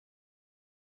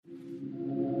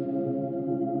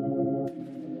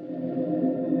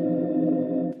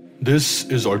This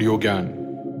is Audio Gyan,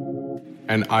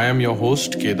 and I am your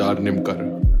host Kedar Nimkar.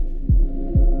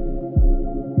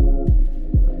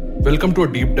 Welcome to a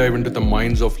deep dive into the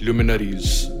minds of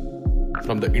luminaries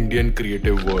from the Indian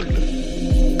creative world.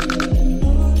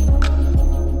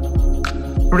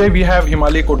 Today we have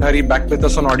Himali Kothari back with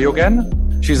us on Audio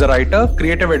Gyan. She's a writer,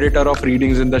 creative editor of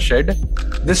Readings in the Shed.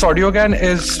 This Audio Gyan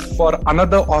is for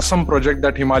another awesome project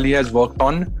that Himali has worked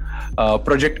on,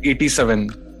 Project 87,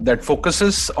 that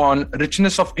focuses on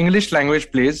richness of English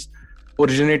language plays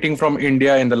originating from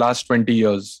India in the last 20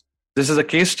 years. This is a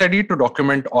case study to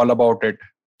document all about it.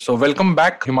 So welcome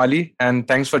back, Himali, and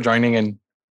thanks for joining in.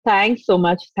 Thanks so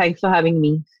much. Thanks for having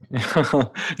me.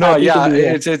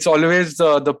 It's always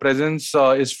the presence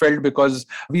is felt because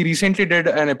we recently did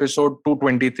an episode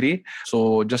 223.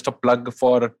 So just a plug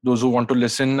for those who want to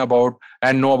listen about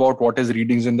and know about what is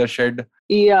Readings in the Shed.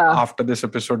 Yeah. After this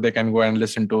episode, they can go and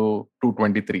listen to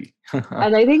 223.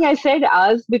 And I think I said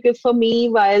us because for me,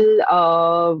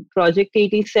 while Project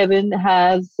 87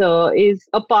 is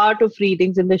a part of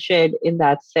Readings in the Shed in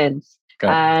that sense.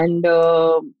 Okay. And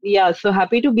so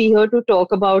happy to be here to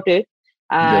talk about it.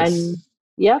 And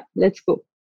let's go.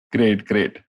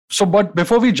 Great. So, but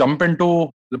before we jump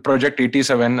into the Project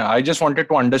 87, I just wanted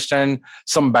to understand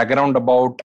some background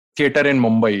about theatre in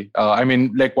Mumbai.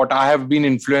 Like what I have been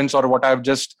influenced or what I've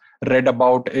just read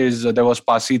about is there was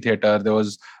Pasi Theatre, there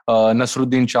was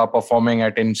Nasruddin Shah performing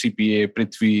at NCPA,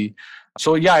 Prithvi.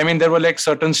 So there were like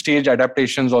certain stage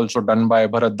adaptations also done by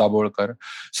Bharat Dabolkar.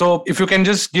 So if you can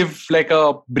just give like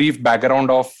a brief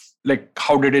background of like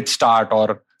how did it start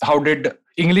or how did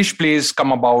English plays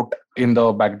come about in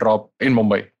the backdrop in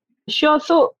Mumbai? Sure.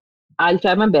 So I'll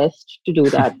try my best to do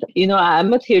that.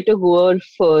 I'm a theatre goer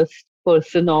first,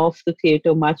 person of the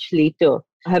theatre much later.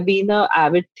 I have been an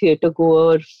avid theatre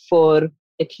goer for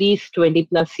at least 20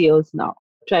 plus years now.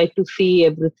 Tried to see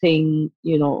everything,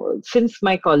 since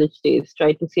my college days,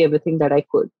 tried to see everything that I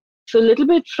could. So a little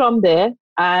bit from there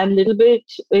and a little bit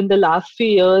in the last few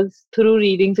years through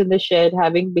Readings in the Shed,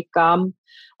 having become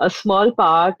a small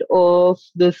part of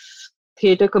this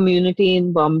theatre community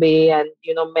in Bombay and,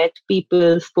 met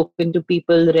people, spoken to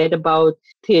people, read about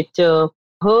theatre,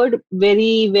 heard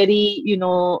very, very,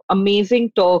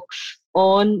 amazing talks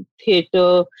on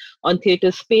theatre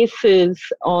spaces,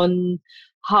 on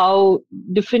how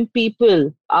different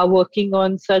people are working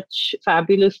on such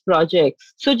fabulous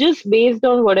projects. So just based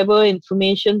on whatever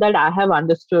information that I have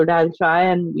understood, I'll try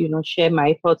and, share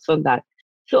my thoughts on that.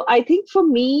 So I think for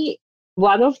me,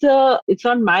 it's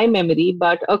not my memory,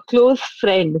 but a close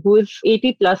friend who is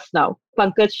 80 plus now,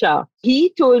 Pankaj Shah,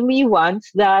 he told me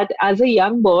once that as a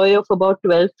young boy of about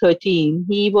 12, 13,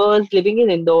 he was living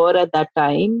in Indore at that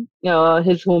time,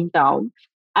 his hometown.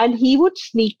 And he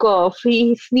sneaked off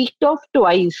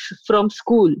twice from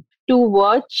school to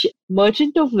watch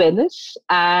Merchant of Venice,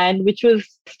 and which was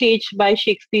staged by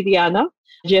Shakespeareana.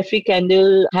 Geoffrey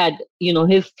Kendall had,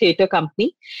 his theatre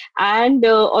company, and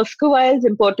Oscar Wilde's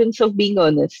Importance of Being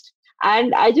Earnest.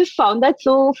 And I just found that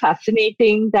so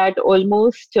fascinating that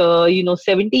almost,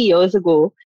 70 years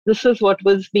ago, this is what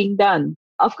was being done.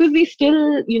 Of course, we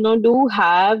still, do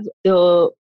have the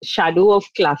shadow of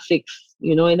classics,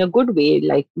 in a good way.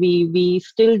 Like we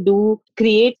still do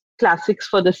create classics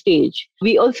for the stage.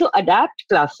 We also adapt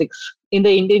classics in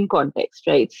the Indian context,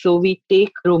 right? So we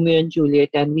take Romeo and Juliet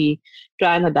and we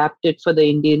try and adapt it for the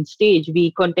Indian stage.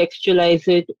 We contextualize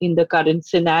it in the current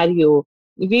scenario.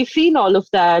 We've seen all of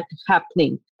that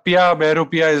happening. Pia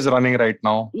Behrupia is running right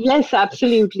now. Yes,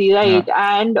 absolutely right.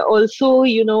 Yeah. And also,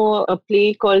 a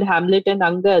play called Hamlet and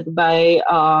Angad by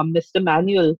Mr.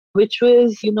 Manuel, which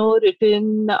was,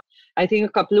 written, I think,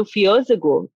 a couple of years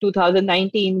ago,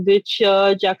 2019, which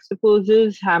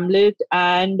juxtaposes Hamlet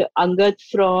and Angad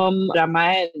from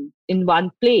Ramayana in one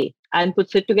play and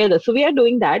puts it together. So we are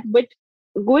doing that. But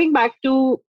going back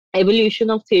to evolution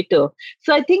of theatre.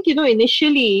 So I think,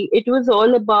 initially it was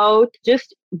all about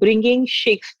just bringing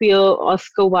Shakespeare,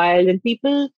 Oscar Wilde, and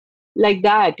people like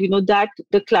that, that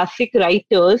the classic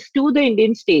writers to the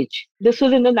Indian stage. This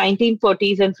was in the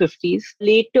 1940s and 50s.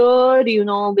 Later,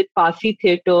 with Pasi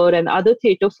Theatre and other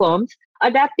theatre forms,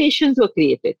 adaptations were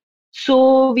created.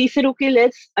 So we said, okay,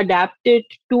 let's adapt it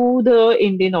to the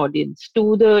Indian audience,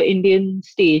 to the Indian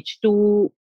stage, to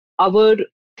our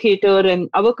theatre and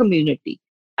our community.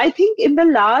 I think in the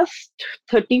last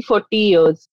 30, 40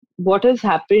 years, what has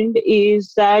happened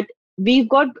is that we've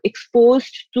got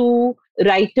exposed to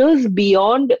writers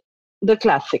beyond the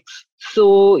classics.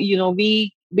 So,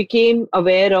 we became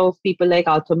aware of people like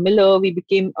Arthur Miller, we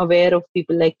became aware of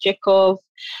people like Chekhov,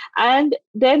 and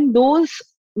then those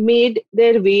made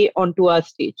their way onto our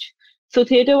stage. So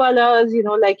theatre walas,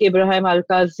 like Ibrahim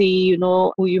Al-Qazi,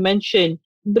 who you mentioned,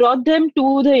 brought them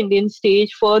to the Indian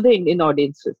stage for the Indian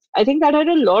audiences. I think that had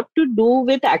a lot to do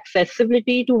with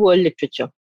accessibility to world literature.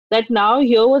 That now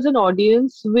here was an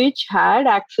audience which had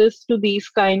access to these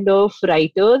kind of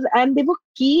writers and they were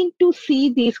keen to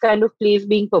see these kind of plays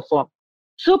being performed.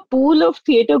 So a pool of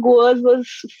theatre goers was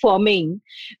forming,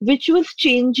 which was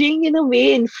changing in a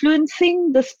way,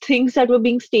 influencing the things that were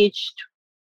being staged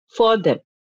for them.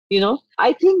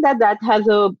 I think that that has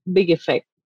a big effect.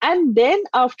 And then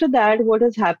after that, what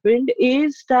has happened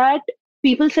is that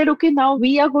people said, okay, now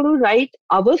we are going to write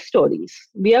our stories.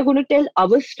 We are going to tell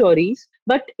our stories,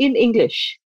 but in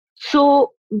English.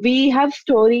 So we have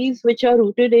stories which are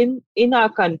rooted in our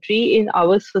country, in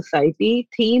our society,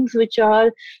 themes which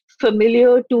are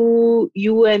familiar to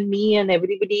you and me and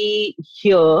everybody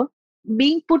here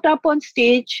being put up on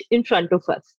stage in front of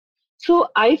us. So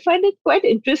I find it quite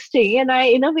interesting. And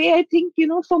in a way, I think,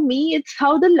 for me, it's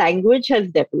how the language has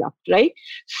developed, right?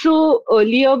 So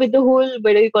earlier with the whole,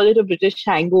 whether you call it a British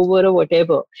hangover or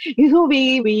whatever,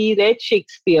 we read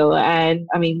Shakespeare. And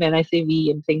I mean, when I say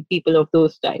we, I'm saying people of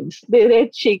those times, they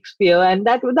read Shakespeare and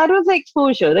that was the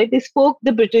exposure, right? They spoke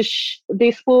British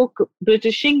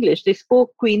English, they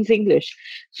spoke Queen's English.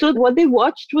 So what they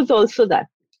watched was also that.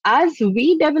 As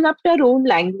we developed our own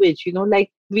language,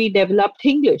 like we developed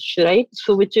English, right?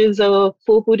 So, which is a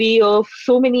potpourri of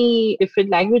so many different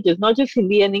languages, not just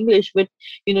Hindi and English, but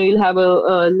you'll have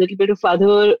a little bit of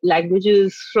other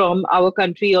languages from our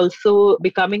country also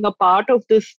becoming a part of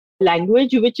this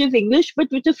language, which is English, but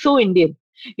which is so Indian.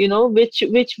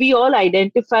 Which we all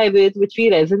identify with, which we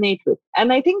resonate with,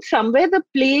 and I think somewhere the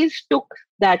plays took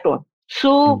that on.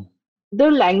 So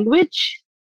the language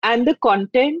and the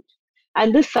content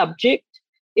and the subject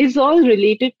is all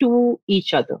related to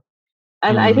each other.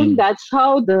 And I think that's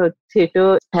how the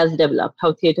theater has developed,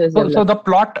 how theater has So developed. the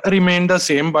plot remained the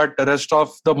same, but the rest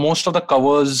of most of the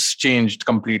covers changed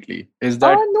completely. Is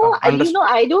that No,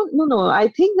 I don't, no. I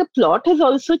think the plot has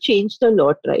also changed a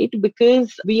lot, right?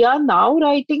 Because we are now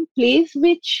writing plays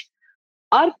which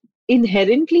are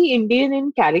inherently Indian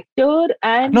in character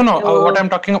and. No, no. What I'm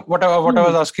talking, what I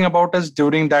was asking about is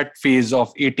during that phase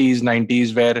of 80s,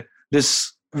 90s, where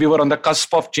we were on the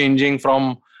cusp of changing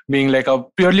from being like a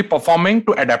purely performing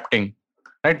to adapting,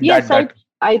 right? Yes,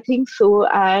 I think so.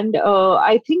 And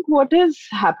I think what has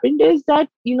happened is that,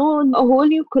 a whole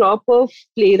new crop of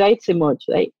playwrights emerged,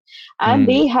 right? And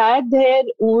they had their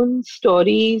own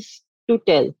stories to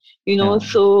tell,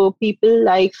 so people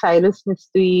like Cyrus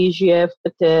Mistry, G.F.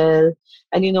 Patel,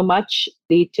 and, much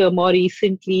later, more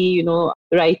recently,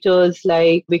 writers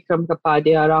like Vikram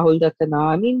Kapadia, Rahul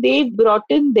Dattana. I mean, they've brought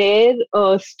in their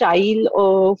style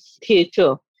of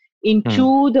theatre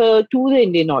into to the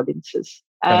Indian audiences.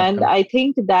 And I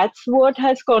think that's what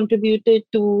has contributed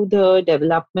to the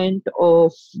development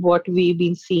of what we've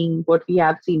been seeing, what we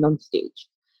have seen on stage,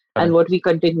 and what we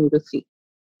continue to see.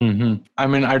 I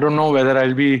mean, I don't know whether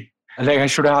I'll be like I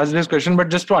should ask this question, but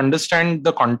just to understand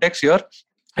the context here,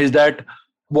 is that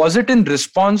was it in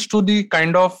response to the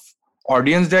kind of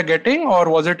audience they're getting, or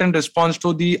was it in response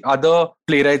to the other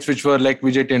playwrights which were like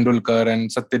Vijay Tendulkar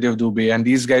and Satyadev Dubey, and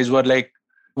these guys were like,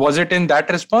 was it in that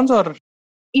response or?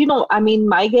 I mean,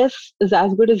 my guess is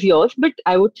as good as yours, but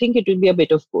I would think it would be a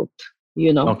bit of both,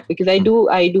 because I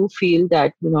do feel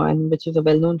that, and which is a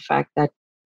well-known fact that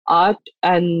art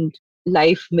and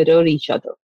life mirror each other.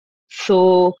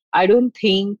 So I don't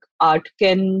think art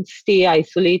can stay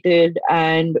isolated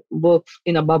and work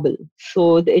in a bubble.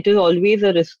 So it is always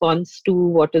a response to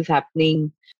what is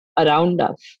happening around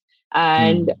us.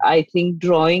 And I think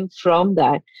drawing from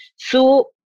that. So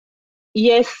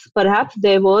yes, perhaps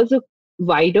there was a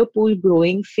wider pool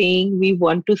growing saying we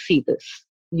want to see this,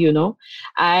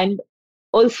 and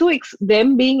also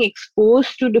them being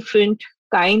exposed to different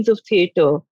kinds of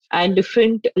theater and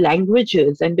different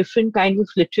languages and different kinds of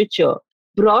literature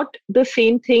brought the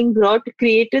same thing,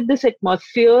 created this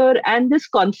atmosphere and this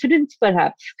confidence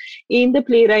perhaps in the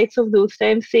playwrights of those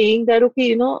times saying that,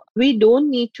 okay, we don't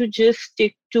need to just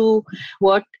stick to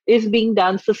what is being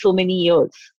done for so many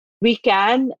years. We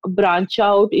can branch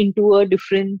out into a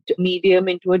different medium,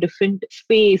 into a different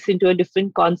space, into a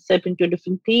different concept, into a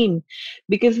different theme,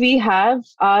 because we have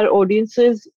our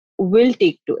audiences will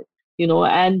take to it,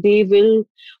 and they will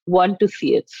want to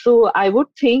see it. So I would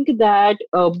think that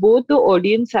both the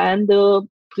audience and the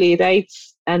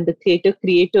playwrights and the theater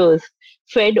creators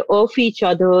fed off each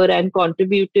other and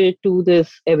contributed to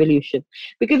this evolution.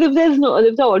 Because if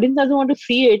the audience doesn't want to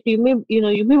see it, you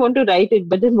may want to write it,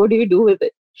 but then what do you do with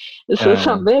it? So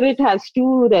somewhere it has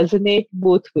to resonate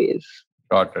both ways.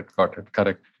 Got it.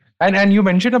 Correct. And you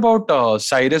mentioned about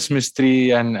Cyrus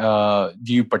Mistry and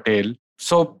G. Patel.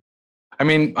 So, I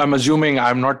mean, I'm assuming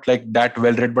I'm not like that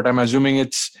well read, but I'm assuming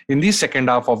it's in the second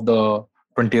half of the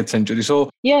 20th century. So,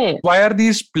 Yeah. why are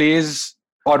these plays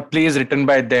or plays written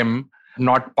by them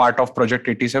not part of Project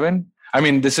 87? I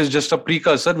mean, this is just a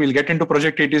precursor. We'll get into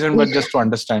Project 87, but just to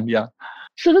understand, yeah.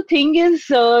 So the thing is,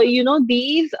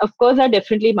 these, of course, are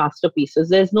definitely masterpieces.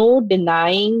 There's no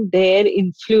denying their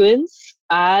influence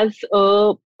as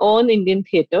on Indian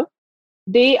theatre.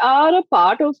 They are a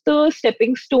part of the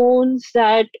stepping stones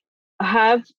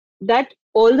have that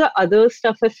all the other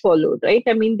stuff has followed, right?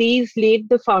 I mean, these laid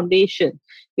the foundation.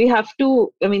 We have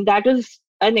to, I mean, that is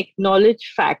an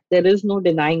acknowledged fact. There is no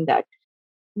denying that.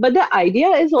 But the idea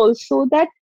is also that,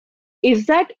 is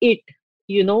that it?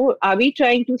 Are we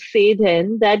trying to say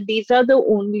then that these are the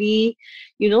only,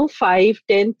 5,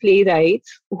 10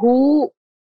 playwrights who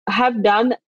have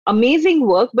done amazing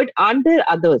work, but aren't there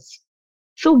others?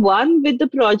 So one with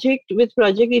Project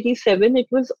 87, it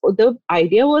was, the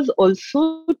idea was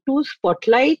also to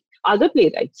spotlight other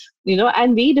playwrights,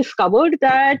 and we discovered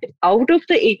that out of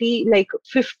the 80, like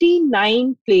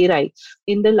 59 playwrights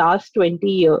in the last 20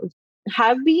 years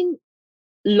have been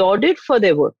lauded for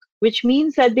their work, which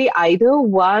means that they either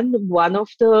won one of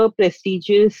the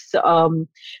prestigious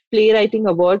playwriting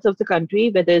awards of the country,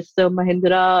 whether it's the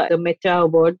Meta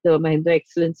Award, the Mahindra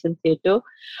Excellence in Theatre,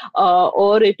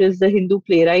 or it is the Hindu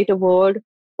Playwright Award,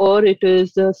 or it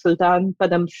is the Sultan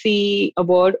Padamsee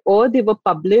Award, or they were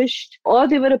published, or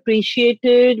they were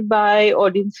appreciated by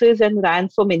audiences and ran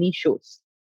for many shows.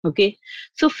 Okay,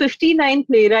 so 59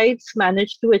 playwrights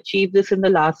managed to achieve this in the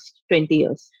last 20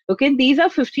 years. Okay, these are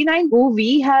 59 who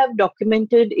we have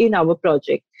documented in our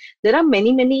project. There are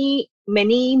many, many,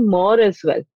 many more as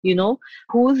well,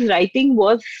 whose writing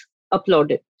was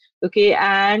applauded. Okay,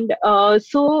 and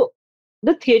so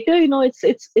the theater,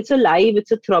 it's alive,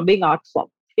 it's a throbbing art form.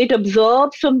 It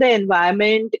absorbs from the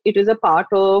environment it is a part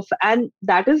of, and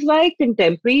that is why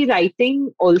contemporary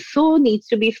writing also needs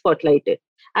to be spotlighted.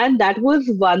 And that was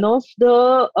one of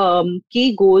the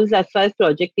key goals as far as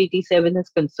Project 87 is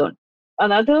concerned.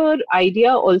 Another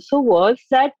idea also was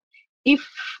that if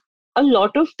a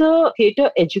lot of the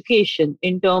theatre education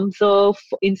in terms of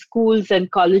in schools and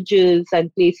colleges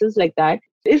and places like that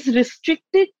is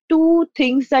restricted to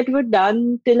things that were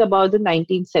done till about the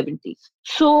 1970s.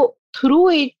 So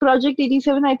through Project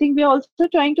 87, I think we're also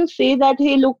trying to say that,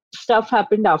 hey, look, stuff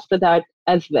happened after that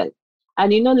as well.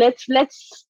 And let's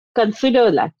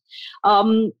consider that.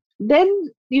 Then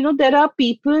there are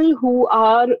people who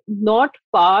are not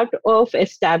part of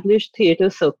established theater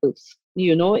circles,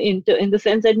 in the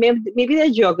sense that maybe they're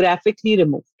geographically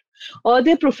removed or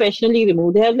they're professionally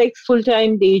removed. They have like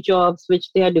full-time day jobs which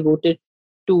they are devoted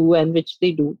to and which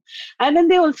they do. And then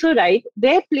they also write.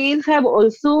 Their plays have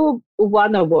also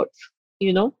won awards,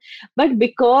 but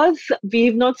because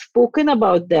we've not spoken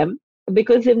about them,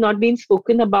 because they've not been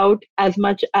spoken about as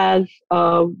much as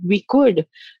we could,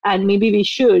 and maybe we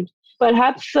should,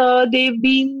 perhaps they've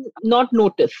been not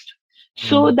noticed.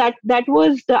 So that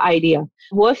was the idea,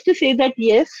 was to say that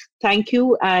yes, thank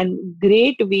you and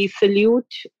great, we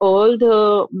salute all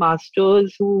the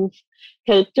masters who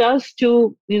helped us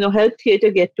to help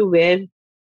theatre get to where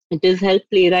it is, help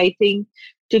playwriting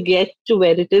to get to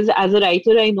where it is. As a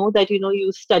writer, I know that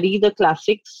you study the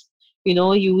classics,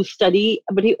 you study,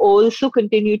 but you also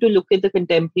continue to look at the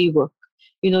contemporary work.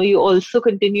 You also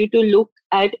continue to look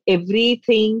at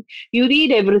everything. You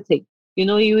read everything.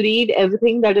 You read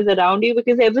everything that is around you,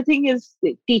 because everything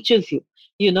teaches you.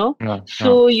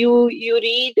 So you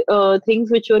read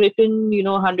things which were written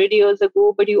 100 years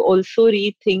ago, but you also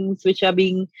read things which are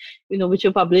being which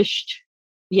are published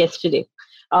yesterday,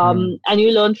 and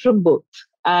you learn from both.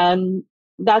 And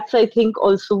that's, I think,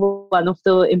 also one of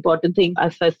the important things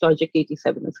as far as Project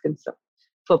 87 is concerned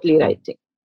for playwriting.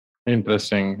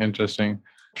 Interesting.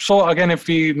 So again, if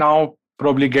we now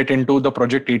probably get into the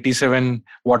Project 87,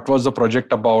 what was the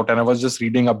project about? And I was just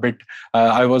reading a bit.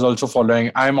 I'm also following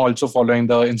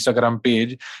the Instagram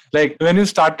page. Like, when you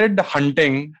started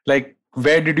hunting, like,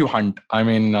 where did you hunt? I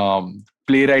mean,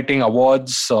 playwriting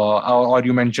awards, or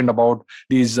you mentioned about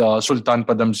these Sultan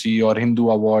Padamsee or Hindu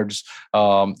awards.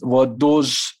 Were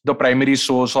those the primary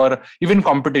source, or even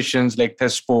competitions like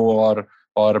Thespo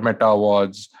or Meta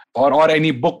Awards, or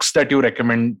any books that you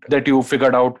recommend that you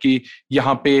figured out ki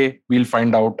yahan pe we'll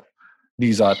find out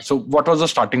these are? So what was the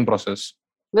starting process?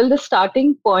 Well, the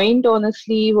starting point,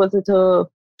 honestly, was a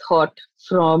thought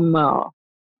from Ramu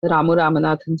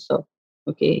Ramanathan sir.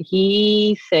 Okay,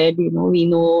 he said, we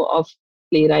know of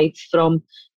playwrights from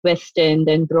West End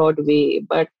and Broadway,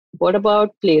 but what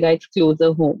about playwrights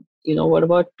closer home? What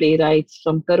about playwrights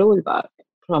from Karol Bagh,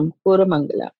 from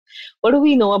Koramangala? What do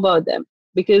we know about them?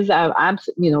 Because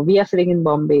we are sitting in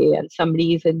Bombay and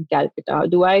somebody is in Calcutta.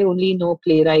 Do I only know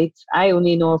playwrights? I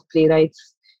only know of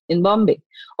playwrights in Bombay.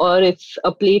 Or if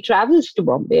a play travels to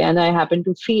Bombay and I happen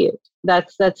to see it,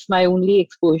 that's my only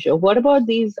exposure. What about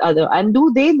these other? And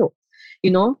do they know?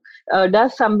 You know,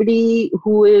 does somebody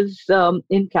who is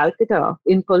in Calcutta,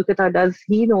 in Kolkata, does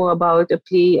he know about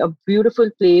a beautiful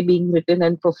play being written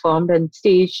and performed and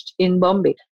staged in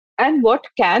Bombay? And what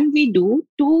can we do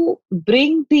to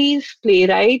bring these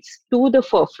playwrights to the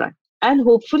forefront and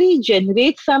hopefully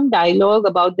generate some dialogue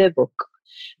about their book?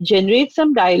 Generate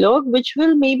some dialogue which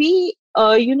will maybe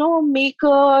make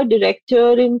a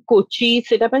director in Kochi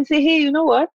sit up and say, hey, you know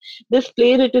what, this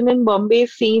play written in Bombay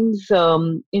seems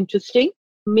interesting.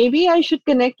 Maybe I should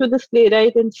connect with this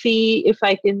playwright and see if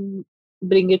I can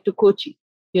bring it to Kochi,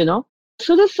 you know.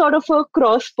 So there's sort of a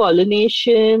cross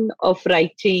pollination of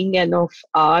writing and of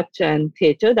art and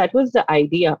theater. That was the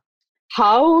idea.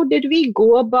 How did we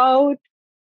go about?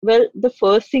 Well, the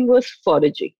first thing was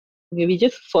foraging. Okay, we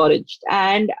just foraged.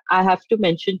 And I have to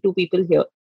mention two people here,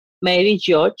 Mary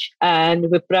George and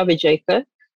Vipra Vijaykar.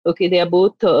 Okay, they are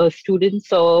both students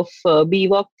of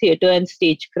BWalk Theatre and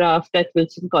Stagecraft at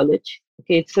Wilson College.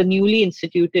 Okay, it's a newly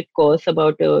instituted course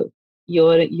about a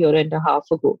year and a half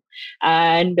ago.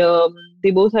 And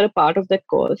they both are a part of that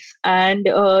course. And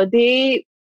they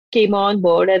came on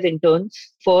board as interns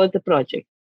for the project.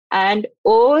 And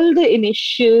all the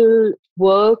initial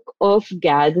work of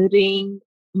gathering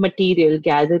material,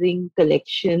 gathering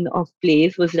collection of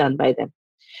plays was done by them.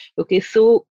 Okay,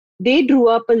 so they drew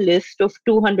up a list of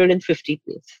 250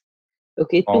 plays.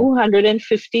 Okay, Wow.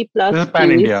 250 This plus is pan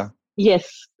plays. India.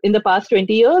 Yes, in the past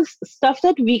 20 years, stuff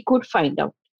that we could find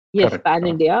out. Yes, Correct. pan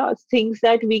India, things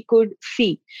that we could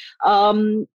see.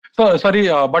 Um, So sorry,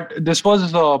 but this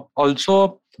was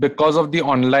also because of the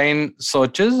online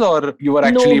searches, or you were No,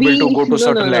 actually able to go to no, no,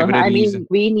 certain no. I libraries? mean,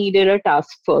 we needed a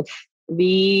task force.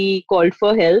 We called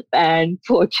for help, and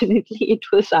fortunately, it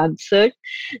was answered.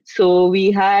 So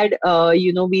we had,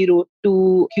 we wrote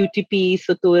to QTP,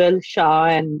 Satoral Shah,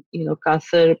 and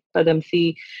Kasar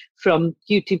Padamsi from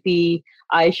QTP,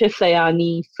 Aisha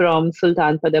Sayani from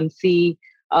Sultan Padamsi,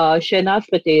 Shehnaz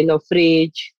Patel of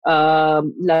Rage,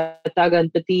 Lata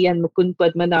Ganpati, and Mukund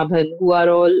Padmanabhan, who are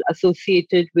all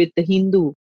associated with the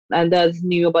Hindu and thus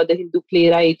knew about the Hindu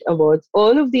Playwright Awards.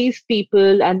 All of these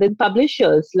people, and then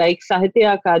publishers like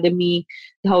Sahitya Akademi,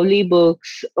 Dhauli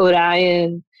Books,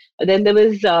 Orion. Then there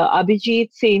was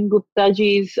Abhijit Sen Gupta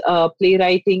ji's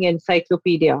playwriting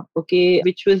encyclopedia, okay,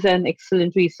 which was an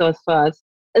excellent resource for us.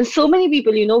 And so many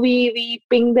people, we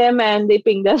pinged them and they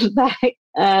pinged us back.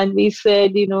 And we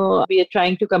said, we are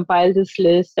trying to compile this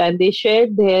list, and they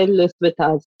shared their list with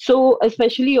us. So,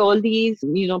 especially all these,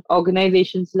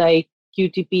 organizations like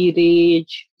QTP,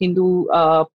 Rage, Hindu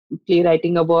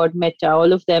Playwriting Award, Meta,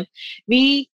 all of them,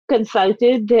 we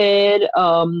consulted their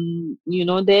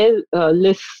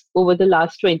lists over the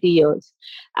last 20 years.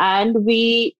 And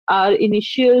our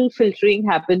initial filtering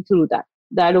happened through that.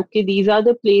 That, okay, these are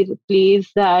the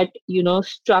plays that,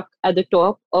 struck at the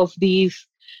top of these,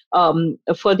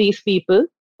 for these people.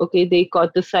 Okay, they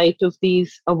caught the sight of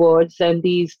these awards and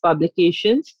these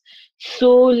publications.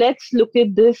 So let's look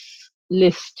at this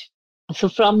list. So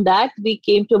from that, we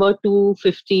came to about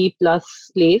 250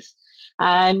 plus plays.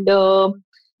 And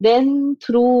then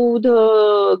through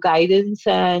the guidance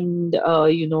and,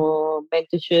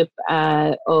 mentorship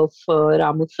of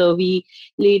Ramu sir, we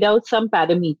laid out some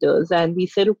parameters and we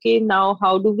said, okay, now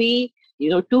how do we,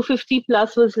 250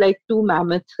 plus was like too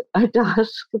mammoth a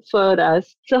task for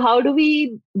us. So how do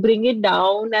we bring it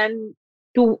down and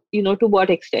to what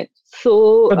extent?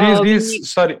 So So we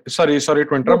sorry to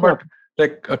go interrupt, for but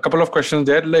like a couple of questions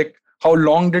there. Like, how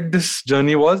long did this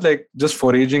journey was? Like, just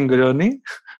foraging journey?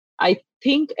 I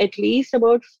think at least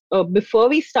about before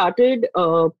we started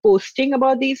posting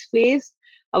about these plays,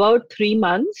 about 3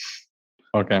 months,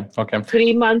 Okay, okay,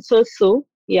 3 months or so.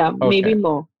 Yeah, maybe okay,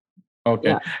 more. okay.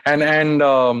 Yeah.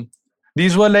 And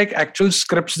these were like actual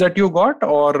scripts that you got,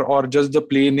 or just the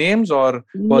play names, or were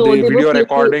No, they they were video little.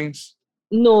 recordings?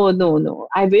 No, no, no.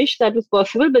 I wish that was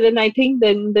possible, but then I think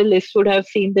then the list would have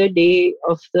seen the day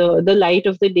of the light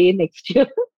of the day next year.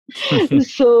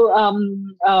 So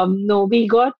no, we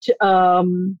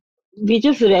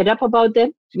just read up about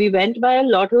them. We went by a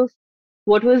lot of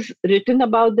what was written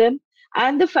about them,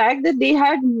 and the fact that they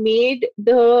had made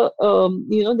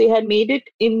they had made it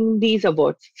in these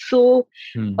awards. So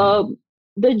Hmm. um,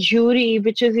 the jury,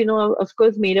 which is of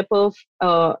course made up of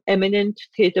eminent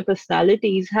theatre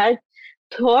personalities, had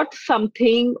thought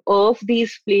something of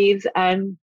these plays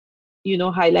and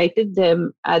highlighted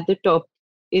them at the top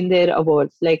in their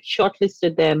awards, like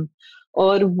shortlisted them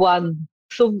or won.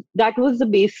 So that was the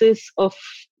basis of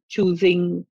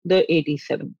choosing the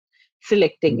 87,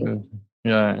 selecting it.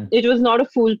 Yeah. It was not a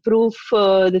foolproof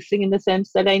this thing, in the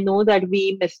sense that I know that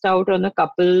we missed out on a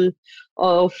couple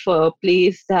of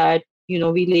plays that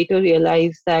we later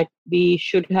realized that we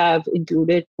should have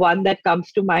included. One that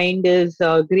comes to mind is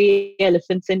Grey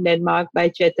Elephants in Denmark by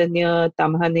Chaitanya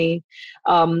Tamhane,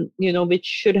 which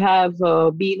should have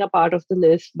been a part of the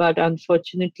list, but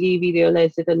unfortunately we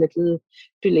realized it a little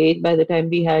too late by the time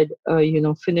we had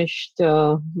finished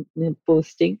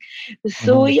posting.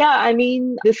 So Mhm. yeah, I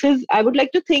mean, I would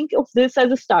like to think of this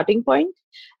as a starting point,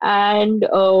 and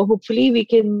hopefully we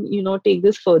can take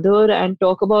this further and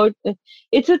talk about.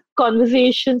 It's a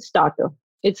conversation starter.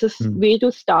 It's a Mm. way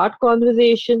to start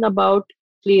conversation about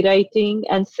playwriting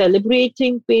and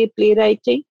celebrating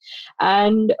playwriting,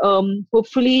 and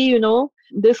hopefully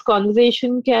this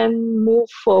conversation can move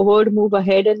forward, move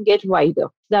ahead, and get wider.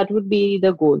 That would be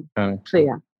the goal. Correct. So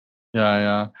yeah.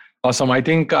 Yeah. Awesome. I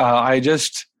think I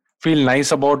just feel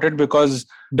nice about it because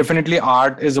definitely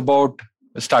art is about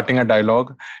starting a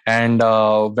dialogue. And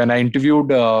when I interviewed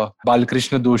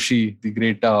Balkrishna Doshi, the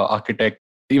great architect,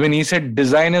 even he said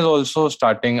design is also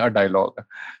starting a dialogue.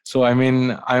 So, I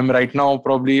mean, I'm right now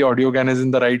probably Audiogan is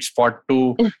in the right spot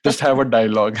to just have a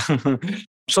dialogue.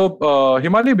 So,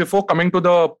 Himali, before coming to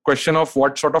the question of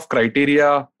what sort of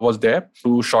criteria was there to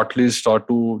shortlist or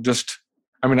to just,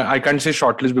 I mean, I can't say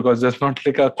shortlist because there's not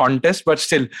like a contest, but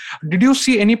still, did you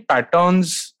see any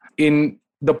patterns in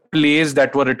the plays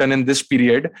that were written in this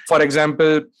period? For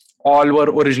example, all were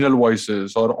original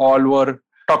voices, or all were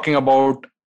talking about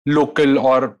local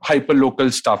or hyper local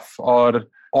stuff, or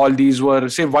all these were,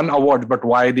 say, won awards, but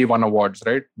why they won awards,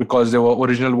 right? Because they were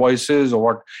original voices, or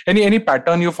what? Any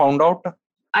pattern you found out?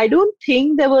 I don't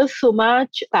think there was so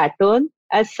much pattern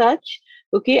as such.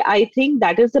 Okay, I think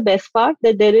that is the best part,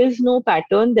 that there is no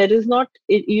pattern. There is not,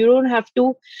 you don't have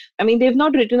to, I mean, they've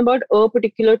not written about a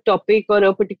particular topic or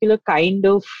a particular kind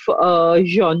of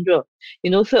genre.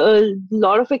 So a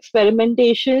lot of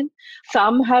experimentation.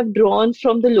 Some have drawn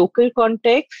from the local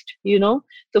context.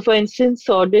 So for instance,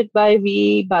 Sordid by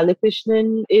V.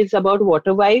 Balakrishnan is about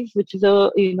water wives, which is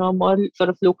a, more sort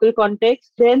of local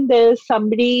context. Then there's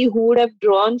somebody who would have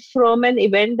drawn from an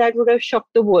event that would have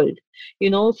shocked the world.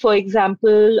 For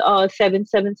example,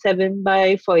 777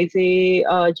 by Foize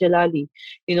Jalali,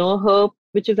 her,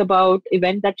 which is about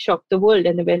event that shocked the world,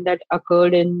 an event that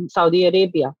occurred in Saudi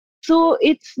Arabia. So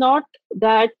it's not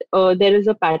that there is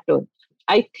a pattern.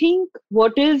 I think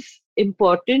what is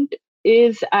important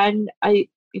is, and I,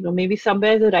 maybe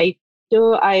somewhere as a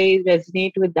writer, I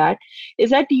resonate with that,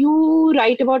 is that you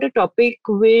write about a topic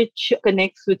which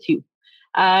connects with you.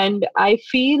 And I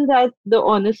feel that the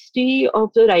honesty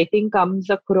of the writing comes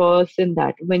across in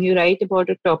that when you write about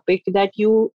a topic that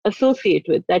you associate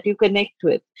with, that you connect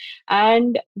with.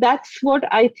 And that's what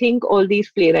I think all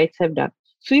these playwrights have done.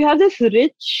 So you have this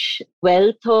rich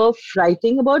wealth of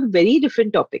writing about very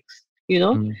different topics,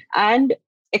 Mm. and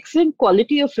excellent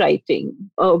quality of writing,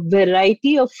 a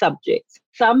variety of subjects.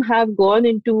 Some have gone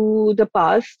into the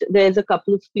past. There's a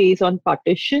couple of plays on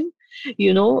partition,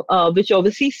 which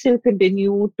obviously still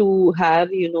continue to have,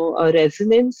 a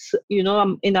resonance, in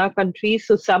our country.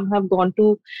 So some have gone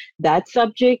to that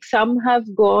subject, some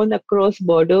have gone across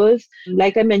borders.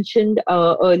 Like I mentioned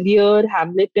earlier,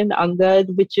 Hamlet and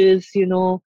Angad, which is,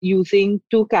 using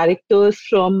two characters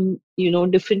from,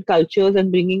 different cultures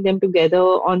and bringing them together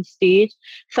on stage.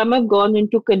 Some have gone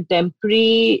into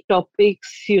contemporary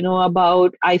topics,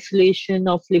 about isolation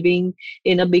of living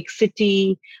in a big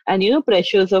city and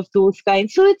pressures of those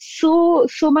kinds. So it's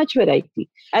so much variety,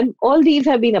 and all these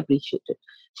have been appreciated.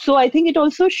 So I think it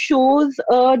also shows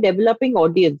a developing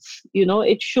audience.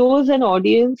 It shows an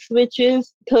audience which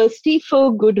is thirsty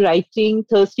for good writing,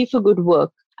 thirsty for good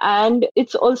work. And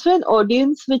it's also an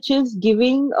audience which is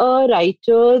giving a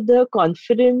writer the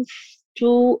confidence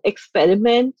to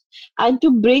experiment and to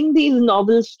bring these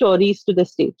novel stories to the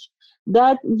stage.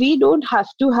 That we don't have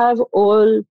to have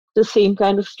all the same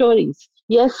kind of stories.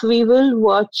 Yes, we will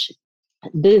watch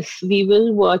this, we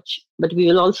will watch, but we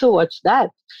will also watch that.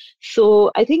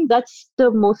 So I think that's the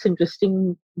most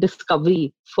interesting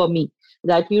discovery for me,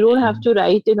 that you don't have to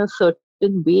write in a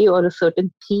certain way or a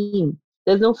certain theme.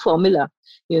 There's no formula,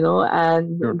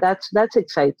 and that's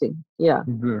exciting. Yeah.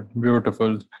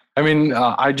 Beautiful. I mean,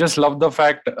 I just love the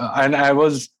fact, and I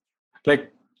was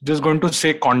like just going to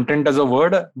say content as a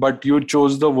word, but you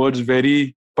chose the words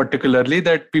very particularly,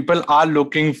 that people are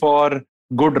looking for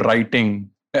good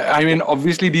writing. I mean,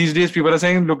 obviously these days people are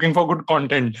saying looking for good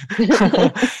content.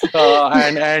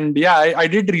 And yeah, I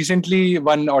did recently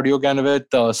one audio gan with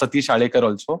Satish Alekar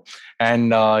also,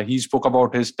 and he spoke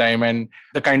about his time and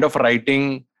the kind of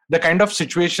writing, the kind of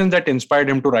situations that inspired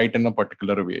him to write in a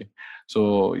particular way.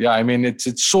 So yeah, I mean,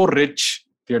 it's so rich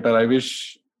theater. I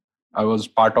wish I was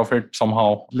part of it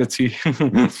somehow. Let's see.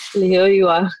 Here you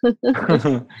are.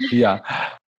 Yeah.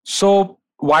 So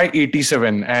why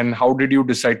 87 and how did you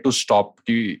decide to stop?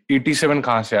 87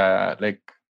 kahan se aaya? Like,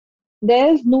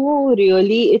 There's no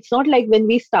really, it's not like when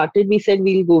we started, we said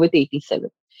we'll go with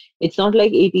 87. It's not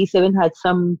like 87 had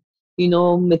some,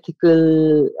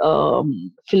 mythical,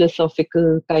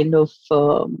 philosophical kind of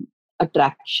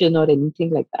attraction or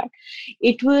anything like that.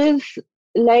 It was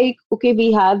like, okay,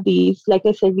 we have these, like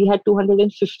I said, we had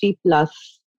 250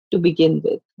 plus to begin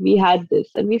with. We had this,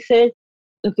 and we said,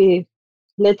 okay,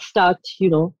 let's start,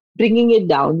 bringing it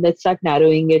down. Let's start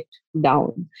narrowing it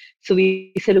down. So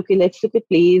we said, okay, let's look at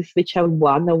plays which have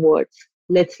won awards.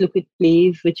 Let's look at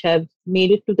plays which have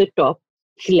made it to the top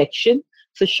selection,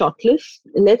 so shortlist.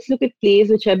 Let's look at plays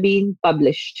which have been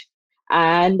published.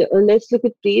 And let's look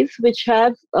at plays which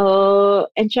have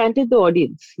enchanted the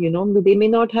audience. They may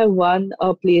not have won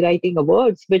playwriting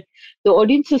awards, but the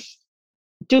audiences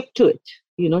took to it,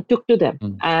 took to them.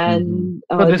 mm-hmm. And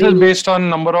So this they is based on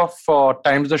number of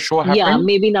times the show yeah, happened.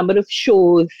 maybe number of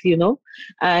shows,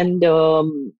 and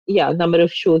yeah, number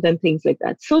of shows and things like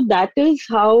that. So that is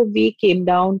how we came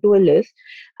down to a list,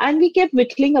 and we kept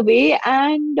whittling away.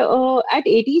 And at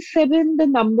 87,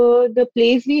 the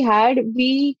plays we had,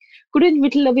 we couldn't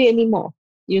whittle away anymore,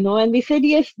 and we said,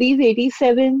 yes, these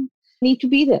 87 need to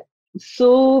be there.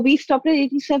 So we stopped at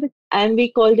 87 and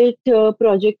we called it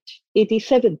Project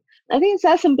 87. I think it's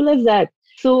as simple as that.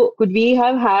 So could we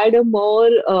have had a more,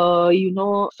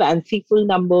 fanciful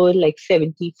number like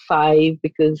 75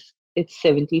 because it's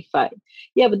 75?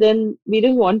 Yeah, but then we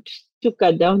didn't want to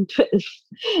cut down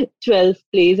 12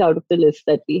 plays out of the list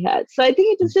that we had. So I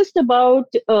think it is just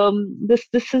about this.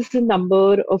 This is the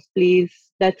number of plays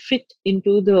that fit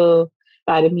into the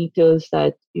parameters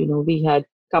that we had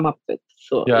come up with.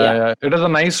 So Yeah, yeah. yeah. It is a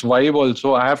nice vibe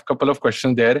also. I have a couple of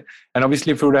questions there. And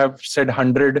obviously, if you would have said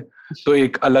 100, so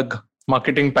ek alag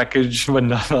marketing package ban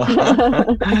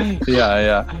jata.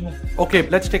 Yeah, yeah. Okay,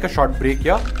 let's take a short break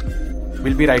here.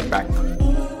 We'll be right back.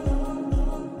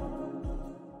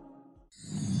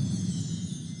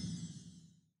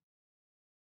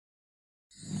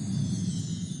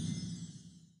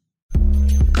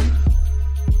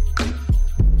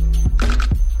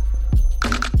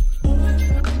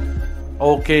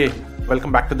 Okay,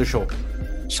 welcome back to the show.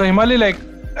 So Himali, like,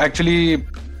 actually,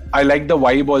 I like the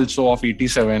vibe also of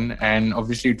 87, and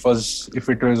obviously it was, if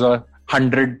it was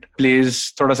 100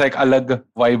 plays, thoda sa ek alag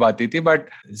vibe aati thi. But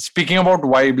speaking about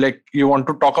vibe, like, you want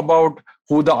to talk about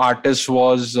who the artist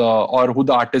was or who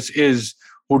the artist is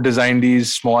who designed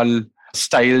these small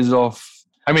styles of,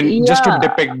 I mean, just to Yeah.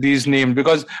 depict these names,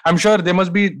 because I'm sure there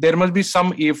must be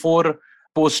some A4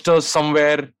 posters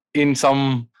somewhere in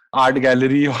some art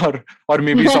gallery or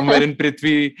maybe somewhere in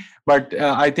Prithvi, but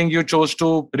I think you chose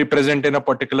to represent in a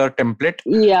particular template.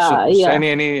 Yeah, So yeah.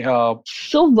 any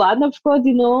So one, of course,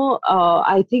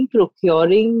 I think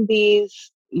procuring these,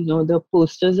 the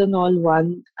posters and all,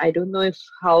 one, I don't know if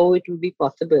how it would be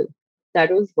possible.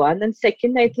 That was one. And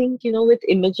second, I think, with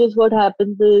images, what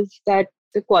happens is that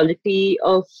the quality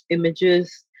of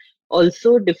images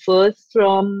also differs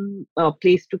from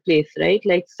place to place, right?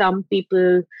 Like some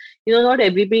people, not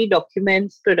everybody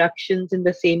documents productions in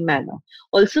the same manner.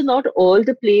 Also, not all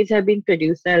the plays have been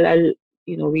produced.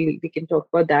 We can talk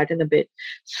about that in a bit.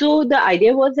 So the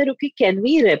idea was that, okay, can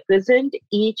we represent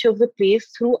each of the plays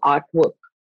through artwork,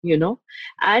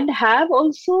 and have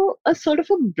also a sort of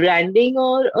a branding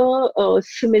or a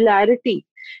similarity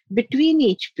between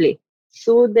each play.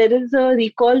 So there is a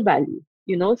recall value,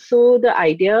 So the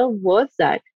idea was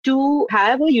that to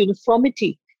have a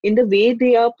uniformity in the way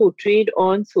they are portrayed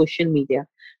on social media.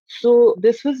 So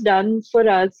this was done for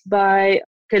us by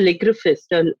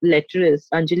calligraphist, a letterist,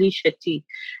 Anjali Shetty,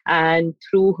 and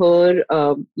through her,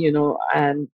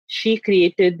 and she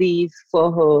created these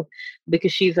for her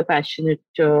because she's a passionate,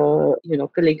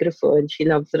 calligrapher and she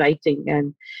loves writing,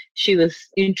 and she was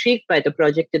intrigued by the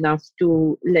project enough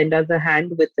to lend us a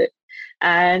hand with it.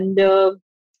 And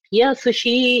yeah, so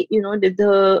she did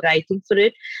the writing for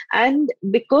it. And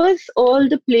because all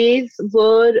the plays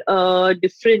were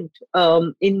different,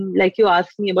 in, like, you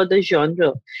asked me about the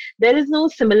genre, there is no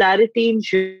similarity in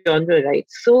genre, right?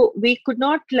 So we could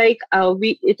not, like,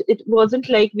 it wasn't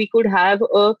like we could have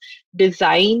a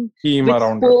design theme which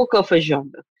around it. spoke of a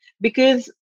genre, because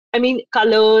I mean,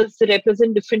 colors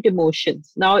represent different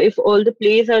emotions. Now, if all the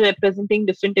plays are representing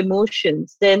different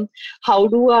emotions, then how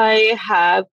do I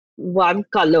have one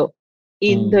color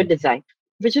in the design?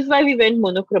 Which is why we went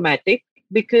monochromatic,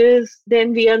 because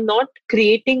then we are not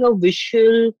creating a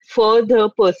visual for the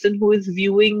person who is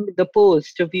viewing the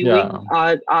post or viewing Yeah,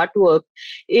 our artwork,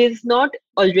 is not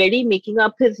already making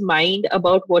up his mind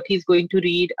about what he's going to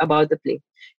read about the play,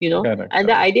 correct, and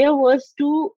the correct. idea was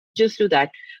to just do that.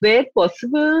 Where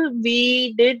possible,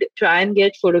 we did try and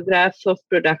get photographs of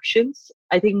productions,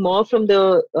 I think more from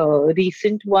the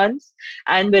recent ones.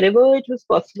 And wherever it was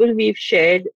possible, we've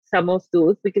shared some of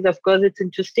those, because of course it's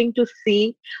interesting to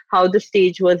see how the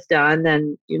stage was done,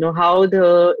 and how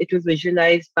the it was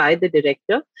visualized by the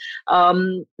director.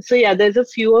 So yeah, there's a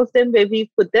few of them where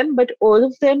we put them, but all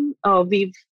of them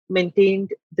we've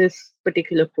maintained this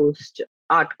particular post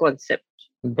art concept.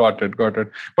 Got it, got it.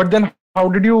 But then how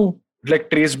did you like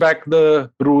trace back the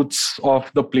roots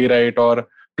of the playwright or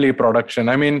play production?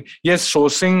 I mean, yes,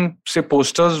 sourcing, say,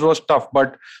 posters was tough,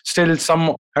 but still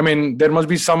some, I mean, there must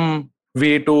be some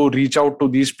way to reach out to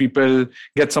these people,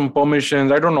 get some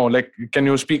permissions. I don't know. Like, can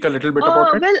you speak a little bit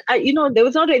about it? Well, there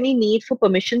was not any need for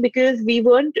permission, because we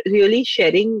weren't really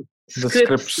sharing The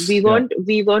scripts. scripts. We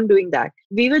Yeah. weren't doing that.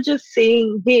 We were just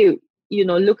saying, hey,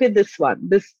 look at this one.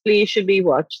 This play should be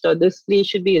watched, or this play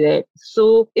should be read.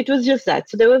 So it was just that.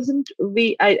 So there wasn't.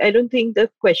 I don't think the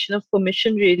question of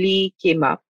permission really came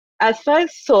up. As far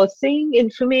as sourcing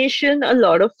information, a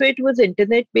lot of it was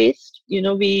internet based.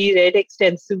 We read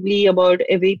extensively about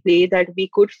every play that we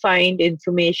could find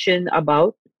information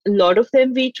about. A lot of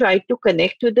them we tried to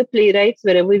connect with the playwrights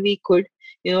wherever we could.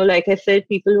 Like I said,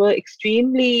 people were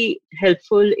extremely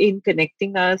helpful in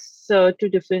connecting us to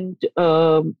different,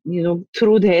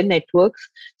 through their networks.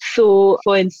 So,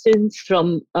 for instance,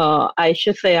 from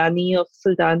Aisha Sayani of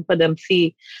Sultan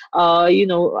Padamsi,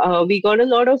 we got a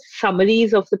lot of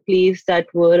summaries of the plays that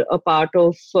were a part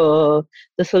of the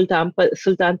Sultan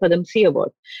Padamsi Award.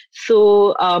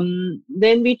 So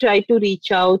then we tried to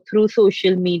reach out through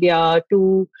social media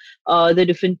to the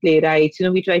different playwrights.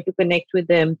 We tried to connect with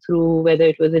them through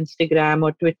whether it was Instagram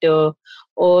or Twitter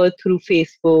or through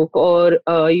Facebook, or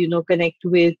connect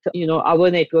with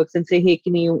our networks and say, hey,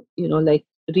 can you like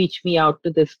reach me out to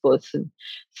this person.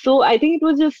 So I think it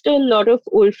was just a lot of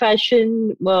old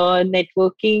fashioned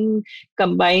networking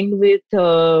combined with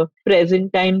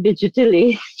present time digital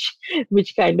age,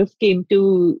 which kind of came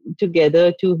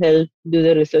together to help do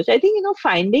the research. I think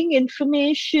finding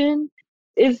information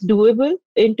is doable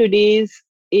in today's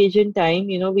age and time.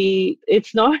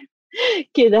 It's not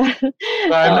Kedar. So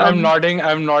I'm um, nodding.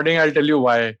 I'm nodding. I'll tell you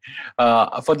why.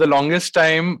 For the longest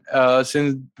time,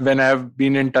 since when I've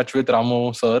been in touch with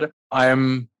Ramu sir, I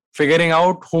am figuring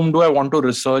out whom do I want to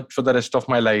research for the rest of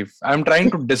my life. I'm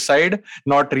trying to decide,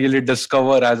 not really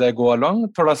discover as I go along.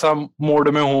 थोड़ा सा mode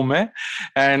में हूँ मैं,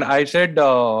 and I said,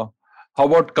 how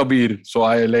about Kabir? So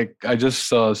I just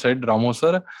said Ramu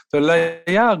sir. So like,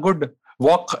 yeah, good.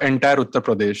 Walk entire Uttar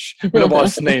Pradesh. बोला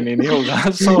boss नहीं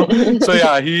होगा. So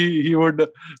yeah, he would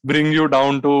bring you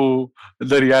down to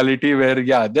the reality where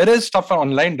there is stuff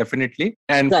online definitely,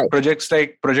 and right. projects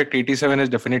like Project 87 is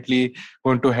definitely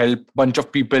going to help bunch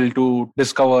of people to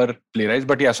discover playwrights.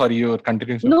 But yeah, sorry, you're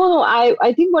continuing. No,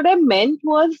 I think what I meant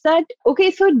was that, okay,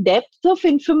 so depth of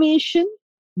information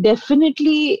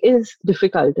definitely is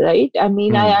difficult, right? I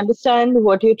mean, I understand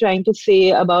what you're trying to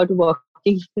say about walking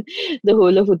the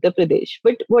whole of Uttar Pradesh.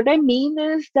 But what I mean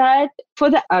is that for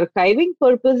the archiving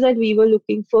purpose that we were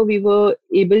looking for, we were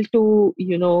able to,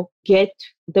 get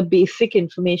the basic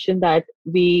information that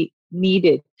we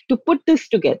needed to put this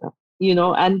together,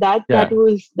 and that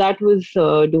was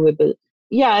doable.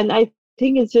 Yeah, and I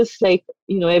think it's just like,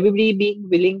 everybody being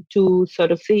willing to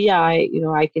sort of say, yeah,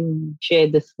 I can share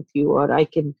this with you, or I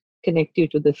can connect you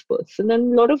to this person,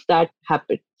 and a lot of that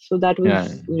happened. So that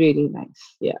was really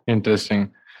nice. Yeah.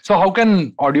 Interesting. So how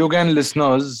can AudioGAN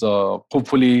listeners,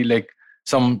 hopefully like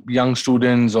some young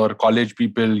students or college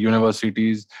people,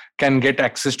 universities, can get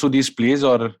access to these plays,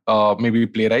 or maybe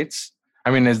playwrights? I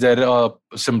mean, is there a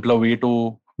simpler way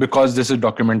to, because this is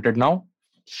documented now?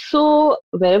 So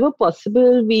wherever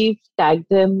possible, we've tagged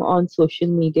them on social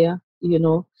media,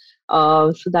 so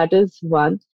that is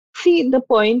one. See, the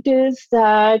point is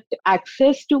that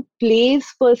access to plays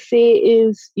per se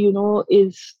is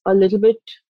a little bit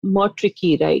more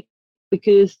tricky, right?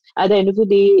 Because at the end of the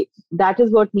day, that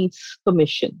is what needs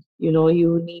permission.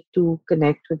 You need to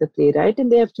connect with the playwright, and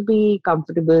they have to be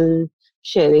comfortable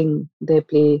sharing their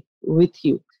play with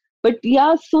you. But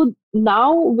yeah, so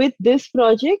now with this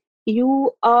project,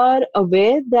 you are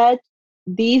aware that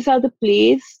these are the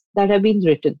plays that have been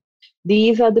written.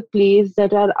 these are the plays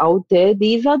that are out there.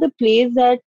 These are the plays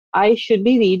that I should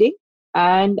be reading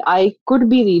and I could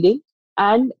be reading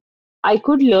and I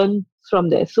could learn from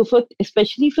there. So for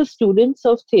especially for students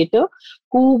of theatre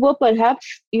who were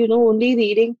perhaps, only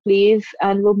reading plays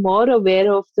and were more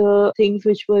aware of the things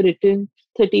which were written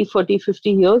 30, 40,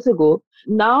 50 years ago,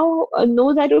 now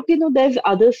know that, okay, no, there's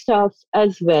other stuff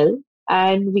as well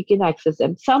and we can access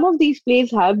them. Some of these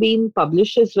plays have been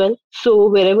published as well. So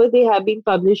wherever they have been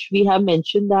published, we have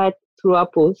mentioned that through our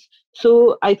posts.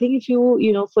 So I think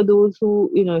if for those who,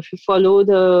 if you follow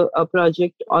the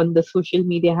project on the social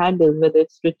media handles, whether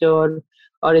it's Twitter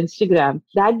or Instagram,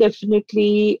 that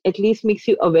definitely at least makes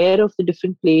you aware of the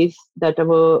different plays that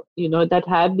that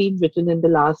have been written in the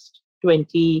last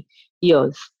 20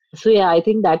 years. So yeah, I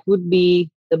think that would be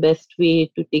the best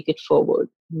way to take it forward.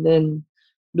 And then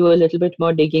do a little bit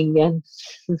more digging and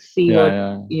see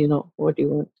what you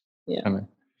want. Yeah.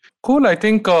 Cool. I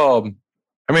think,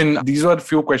 these were a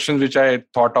few questions which I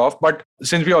thought of, but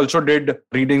since we also did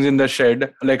readings in the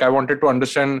shed, like I wanted to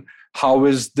understand how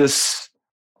is this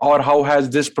or how has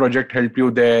this project helped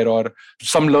you there, or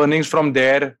some learnings from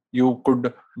there you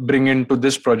could bring into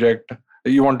this project.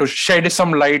 You want to shed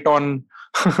some light on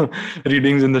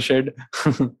readings in the shed?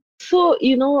 So,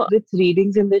 with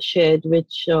readings in the shed,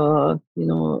 which,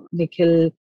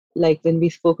 Nikhil, like when we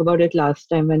spoke about it last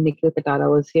time when Nikhil Katara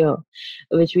was here,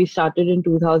 which we started in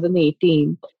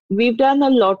 2018, we've done a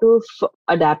lot of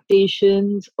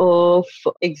adaptations of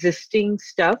existing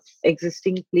stuff,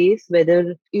 existing plays,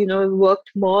 whether, worked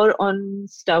more on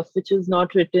stuff which is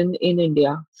not written in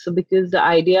India. So, because the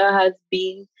idea has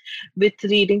been with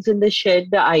readings in the shed,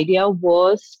 the idea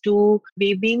was to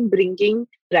we've been bringing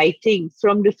writing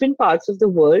from different parts of the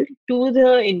world to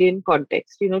the Indian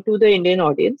context, to the Indian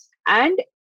audience, and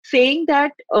saying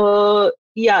that,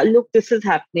 yeah, look, this is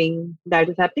happening, that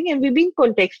is happening, and we've been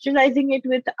contextualizing it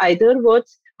with either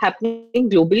what's happening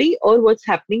globally or what's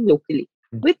happening locally.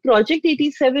 With Project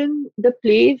 87, the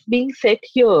plays being set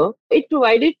here, it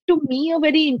provided to me a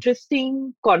very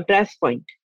interesting contrast point,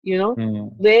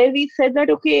 where we said that,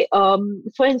 okay,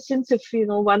 for instance, if,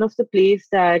 one of the plays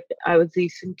that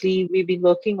we've been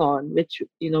working on, which,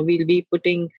 we'll be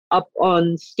putting up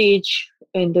on stage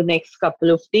in the next couple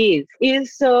of days,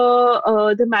 is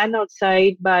The Man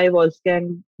Outside by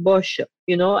Wolfgang Bosch.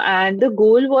 And the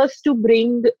goal was to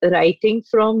bring writing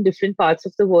from different parts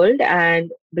of the world and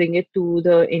bring it to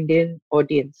the Indian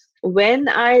audience. When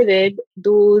I read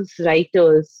those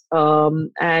writers,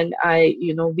 and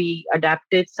we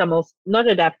adapted not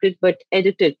adapted, but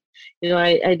edited.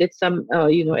 I did some,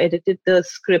 edited the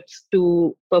scripts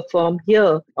to perform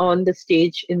here on the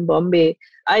stage in Bombay.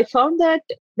 I found that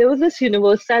there was this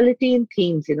universality in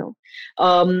themes,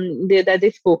 that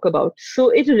they spoke about. So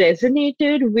it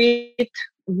resonated with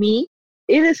me,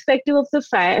 irrespective of the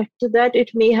fact that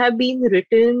it may have been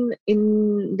written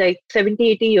in like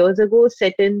 70, 80 years ago,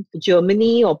 set in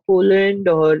Germany or Poland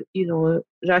or,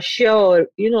 Russia or,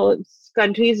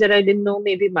 countries that I didn't know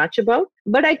maybe much about.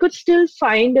 But I could still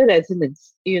find a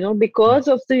resonance, because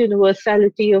of the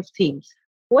universality of themes.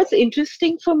 What's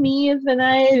interesting for me is when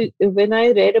I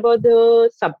read about the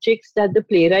subjects that the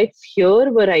playwrights here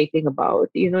were writing about,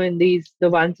 in the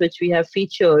ones which we have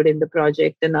featured in the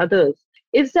project and others,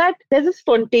 is that there's a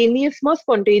more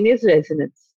spontaneous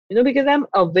resonance. Because I'm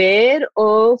aware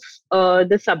of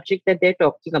the subject that they're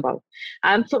talking about.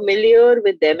 I'm familiar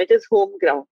with them. It is home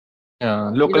ground.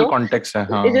 Yeah, local context.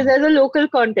 It is as a local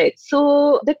context.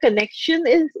 So the connection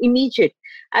is immediate.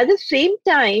 At the same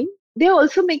time, they're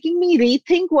also making me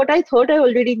rethink what I thought I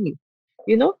already knew,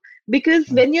 because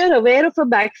when you're aware of a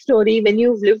backstory, when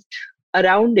you've lived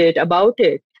around it, about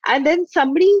it, and then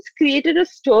somebody's created a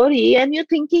story and you're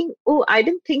thinking, oh, I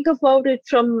didn't think about it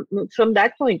from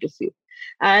that point of view.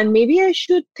 And maybe I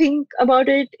should think about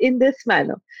it in this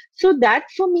manner. So that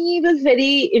for me was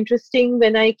very interesting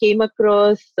when I came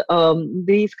across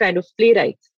these kind of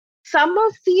playwrights. Some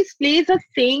of these plays are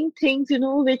saying things,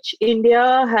 which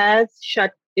India has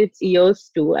shut its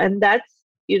ears to. And that's,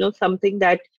 something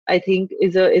that I think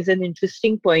is an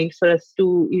interesting point for us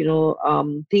to,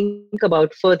 think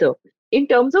about further. In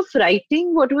terms of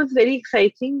writing, what was very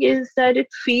exciting is that it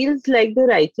feels like the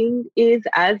writing is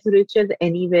as rich as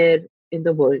anywhere in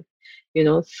the world,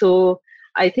 So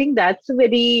I think that's a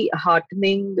very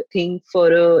heartening thing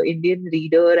for a Indian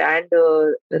reader and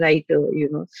a writer,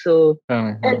 So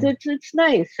as it's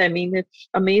nice. I mean, it's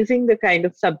amazing the kind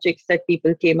of subjects that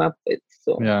people came up with.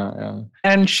 So yeah.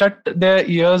 And shut their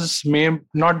ears may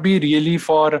not be really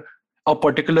for a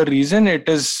particular reason. It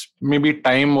is maybe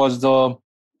time was the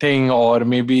thing, or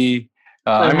maybe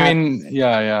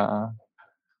yeah.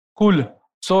 Cool.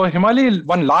 So, Himali,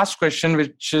 one last question,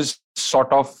 which is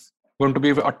sort of going to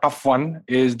be a tough one,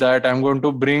 is that I'm going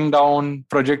to bring down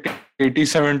Project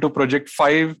 87 to Project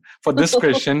 5 for this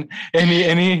question.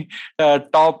 Any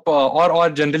top or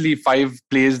generally five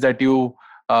plays that you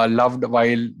loved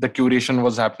while the curation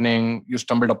was happening, you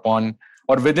stumbled upon,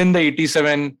 or within the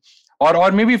 87,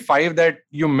 or maybe five that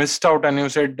you missed out and you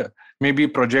said maybe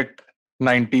Project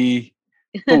 92.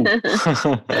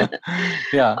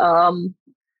 Yeah. um,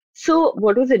 so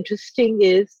what was interesting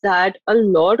is that a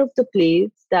lot of the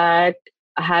plays that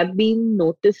have been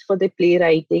noticed for their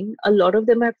playwriting, a lot of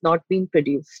them have not been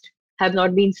produced, have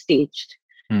not been staged.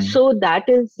 Hmm. So that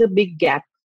is the big gap.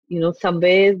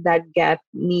 Somewhere that gap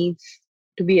needs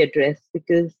to be addressed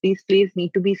because these plays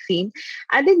need to be seen,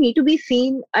 and they need to be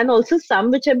seen, and also some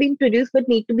which have been produced but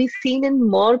need to be seen in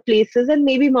more places and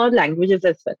maybe more languages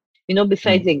as well,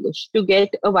 besides Hmm. English, to get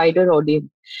a wider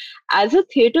audience. As a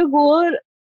theater goer,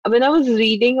 when I was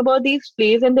reading about these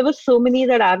plays, and there were so many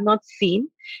that I've not seen,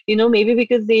 maybe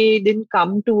because they didn't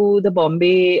come to the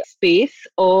Bombay space,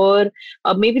 or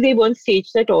maybe they weren't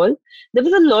staged at all. There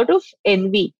was a lot of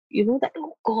envy, that,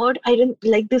 oh God, I didn't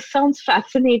like this, sounds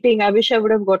fascinating. I wish I would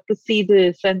have got to see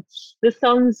this. And this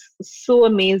sounds so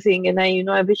amazing. And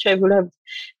I wish I would have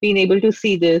been able to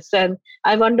see this. And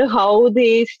I wonder how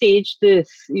they staged this,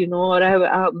 or I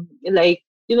have,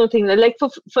 things like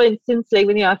for instance, like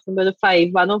when you ask about the five,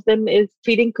 one of them is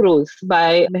Feeding Crows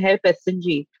by Meher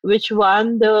Pesenji, which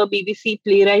won the BBC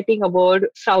Playwriting Award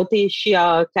South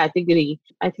Asia category,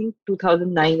 I think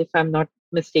 2009, if I'm not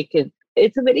mistaken.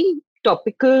 It's a very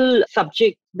topical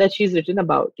subject that she's written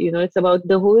about. It's about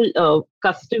the whole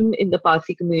custom in the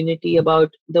Parsi community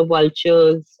about the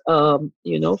vultures,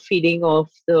 feeding off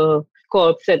the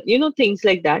corpse and things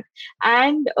like that.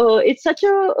 And it's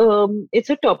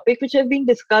a topic which has been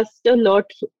discussed a lot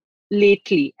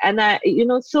lately. And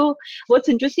so what's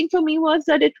interesting for me was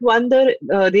that it won the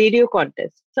radio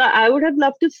contest. So I would have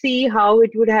loved to see how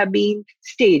it would have been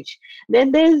staged.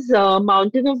 Then there's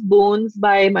Mountain of Bones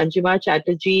by Manjima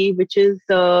Chatterjee, which is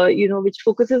which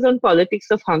focuses on politics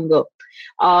of hunger.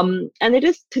 And it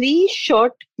is three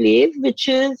short plays which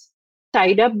is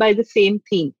tied up by the same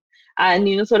theme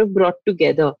and sort of brought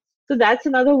together. So that's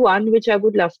another one which I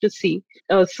would love to see.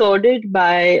 Sorted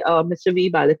by Mr.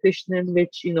 V. Balakrishnan,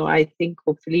 which I think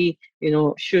hopefully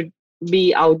should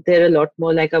be out there a lot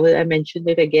more. Like I mentioned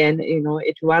it again,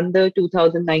 it won the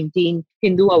 2019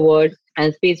 Hindu Award and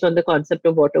it's based on the concept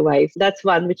of water wife. That's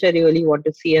one which I really want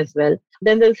to see as well.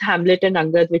 Then there's Hamlet and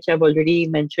Angad, which I've already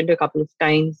mentioned a couple of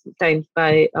times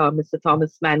by Mr.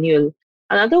 Thomas Manuel.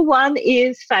 Another one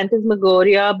is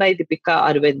Phantasmagoria by Deepika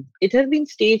Arvind. It has been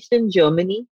staged in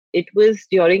Germany. It was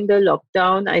during the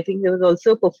lockdown. I think there was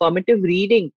also a performative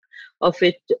reading of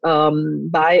it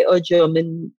by a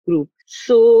German group.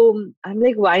 So I'm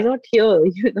like, why not here?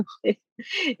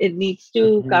 It needs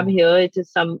to come Mhm. here. It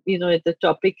is the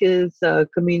topic is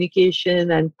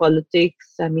communication and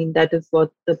politics. I mean, that is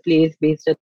what the play is based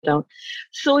around.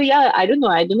 So yeah, I don't know.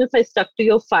 I don't know if I stuck to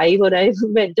your five or I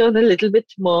went on a little bit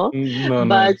more, No,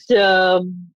 but nice.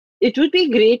 it would be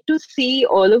great to see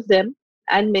all of them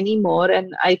and many more.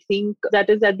 And I think that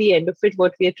is at the end of it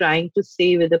what we are trying to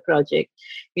say with the project.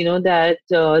 That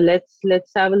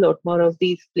let's have a lot more of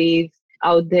these plays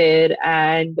out there,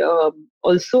 and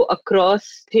also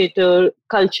across theater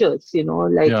cultures.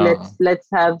 Like Yeah, let's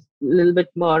have a little bit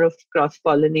more of cross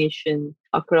pollination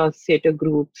across theater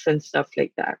groups and stuff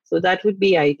like that. So that would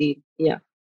be ideal. Yeah.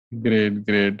 great,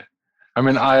 great. I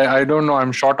mean, I don't know.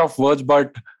 I'm short of words,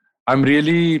 but I'm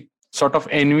really sort of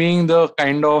envying the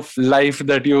kind of life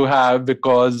that you have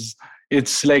because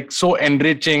it's like so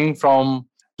enriching from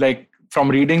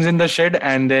readings in the shed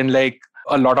and then like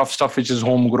a lot of stuff which is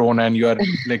homegrown and you are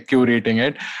like curating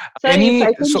it. Sorry, if I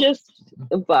Any can so just,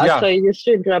 yeah. sorry, just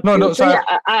to interrupt No, you. no. So So yeah,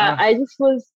 uh, uh, I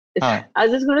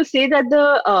was just going to say that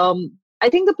I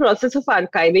think the process of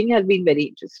archiving has been very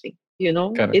interesting.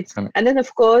 correct, It's, correct. and then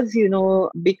of course,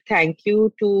 big thank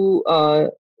you to,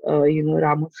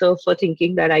 Ramu sir for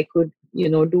thinking that I could,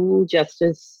 do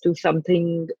justice to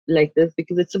something like this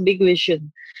because it's a big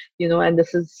vision, and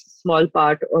this is small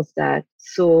part of that.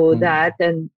 So that,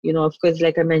 Mm. and, of course,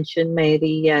 like I mentioned,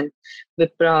 Mary and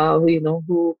Vipra,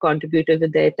 who contributed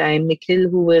with their time, Nikhil,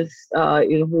 who was,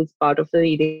 who's part of the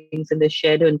readings in the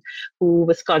shed and who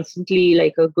was constantly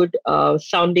like a good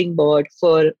sounding board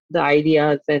for the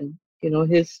ideas and,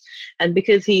 and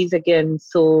because he's again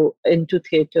so into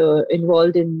theater,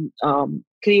 involved in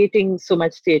creating so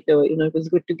much theater, it was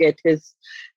good to get his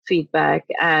feedback.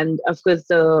 And of course,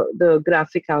 the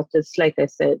graphic artist, like I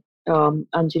said,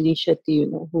 Anjali Shetty,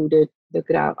 who did the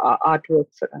artwork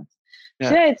for us. So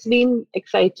yeah, it's been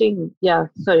exciting. Yeah,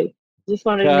 sorry. Just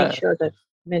wanted to make sure that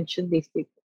mention these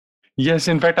people. Yes,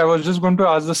 in fact, I was just going to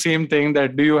ask the same thing,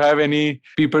 that do you have any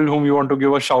people whom you want to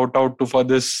give a shout out to for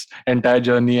this entire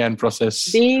journey and process?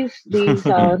 These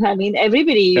I mean,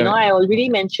 everybody, I already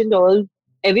mentioned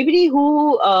everybody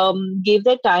who gave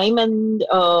their time and,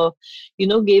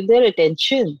 gave their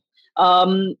attention.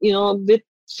 With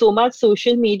so much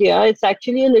social media, it's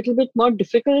actually a little bit more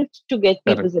difficult to get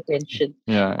people's attention.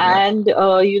 And,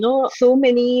 so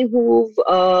many who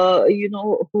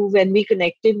when we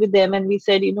connected with them and we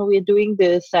said, we're doing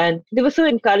this, and they were so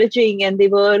encouraging and they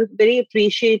were very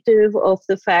appreciative of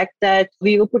the fact that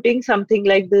we were putting something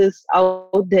like this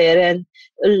out there. And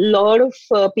a lot of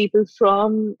people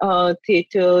from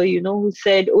theatre, who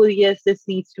said, oh, yes, this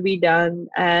needs to be done.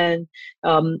 And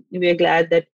we're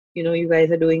glad that, you guys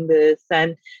are doing this,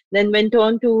 and then went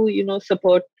on to,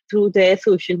 support through their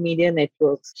social media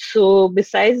networks. So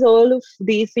besides all of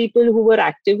these people who were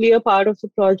actively a part of the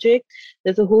project,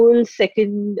 there's a whole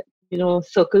second,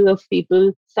 circle of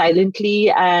people silently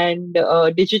and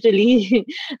digitally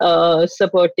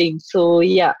supporting. So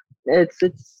yeah, it's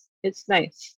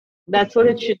nice. That's what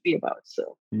it should be about.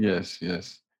 So yes.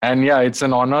 And yeah, it's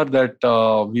an honor that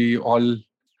we all,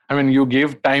 you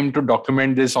gave time to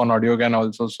document this on AudioGAN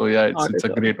also. So yeah, it's a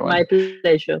great one. My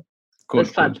pleasure. Cool, it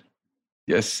was fun. Cool.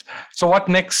 Yes. So what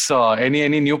next?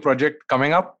 Any new project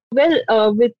coming up?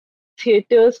 Well, with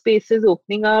theatre spaces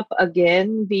opening up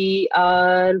again, we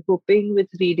are hoping with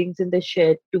Readings in the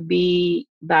Shed to be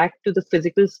back to the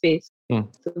physical space.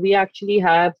 So we actually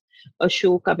have a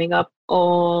show coming up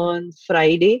on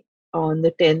Friday, on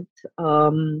the 10th,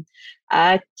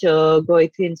 at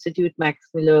Goethe Institute Max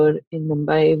Miller in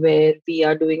Mumbai, where we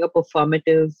are doing a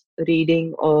performative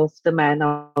reading of The Man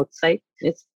Outside.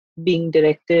 It's being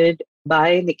directed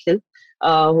by Nikhil,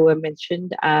 who I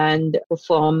mentioned, and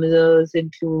performers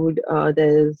include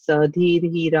there's Dheer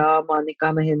Hira, Monica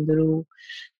Mahendru,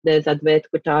 there's Advait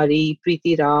Kothari,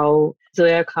 Preeti Rao,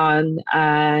 Zoya Khan,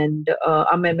 and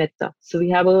Amay Mehta. So we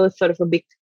have a sort of a big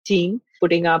team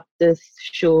putting up this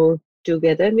show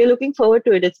together, and we're looking forward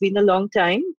to it. It's been a long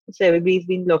time, so everybody's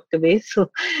been locked away.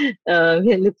 So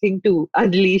we're looking to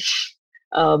unleash,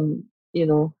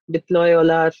 deploy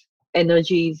all our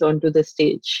energies onto the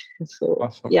stage. So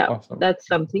awesome. That's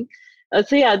something.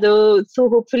 So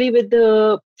hopefully with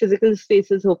the physical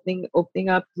spaces opening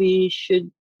up, we should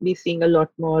be seeing a lot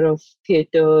more of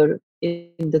theatre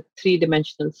in the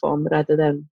 3-dimensional form rather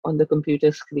than on the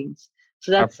computer screens.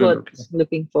 So that's what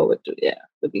looking forward to. Yeah,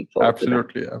 looking forward to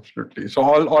that. Absolutely. So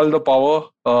all the power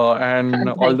and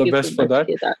all the best for that.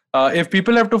 If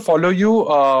people have to follow you,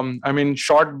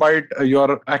 Short Bite,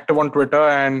 you're active on Twitter,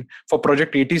 and for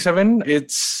Project 87,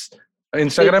 it's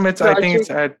Instagram. It's Project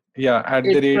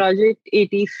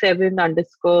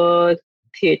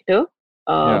 87_theatre.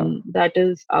 That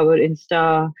is our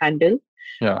Insta handle.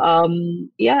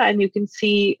 And you can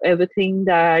see everything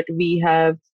that we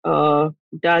have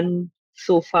done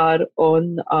so far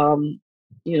on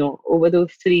over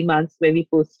those 3 months, where we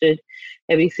posted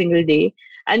every single day,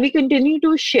 and we continue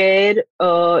to share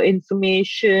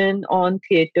information on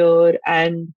theatre,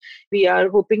 and we are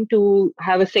hoping to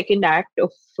have a second act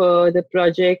of the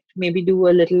project, maybe do a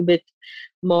little bit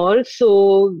more.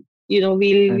 So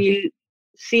we'll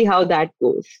see how that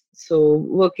goes. So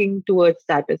working towards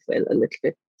that as well a little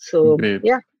bit. So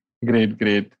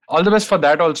Great. All the best for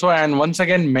that also. And once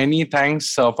again, many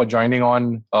thanks for joining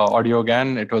on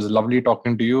AudioGAN. It was lovely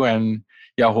talking to you, and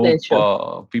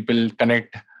hope people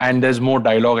connect and there's more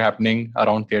dialogue happening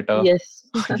around theatre. Yes.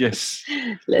 Yes.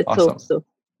 Let's hope so.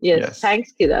 Yes.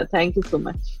 Thanks, Kira. Thank you so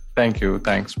much. Thank you.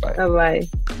 Thanks. Bye. Bye-bye.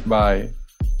 Bye.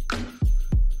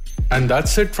 And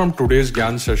that's it from today's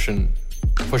GAN session.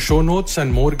 For show notes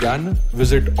and more GAN,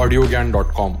 visit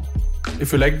audiogan.com.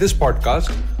 If you like this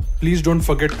podcast, please don't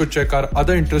forget to check our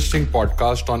other interesting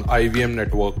podcast on IVM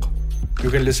Network. You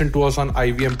can listen to us on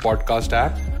IVM Podcast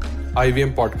app,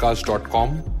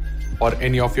 ivmpodcast.com, or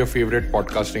any of your favorite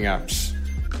podcasting apps.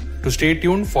 To stay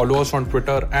tuned, follow us on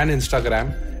Twitter and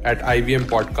Instagram at IVM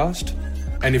Podcast.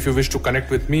 And if you wish to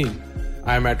connect with me,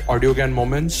 I am at AudioGAN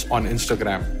Moments on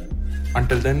Instagram.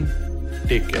 Until then,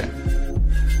 take care.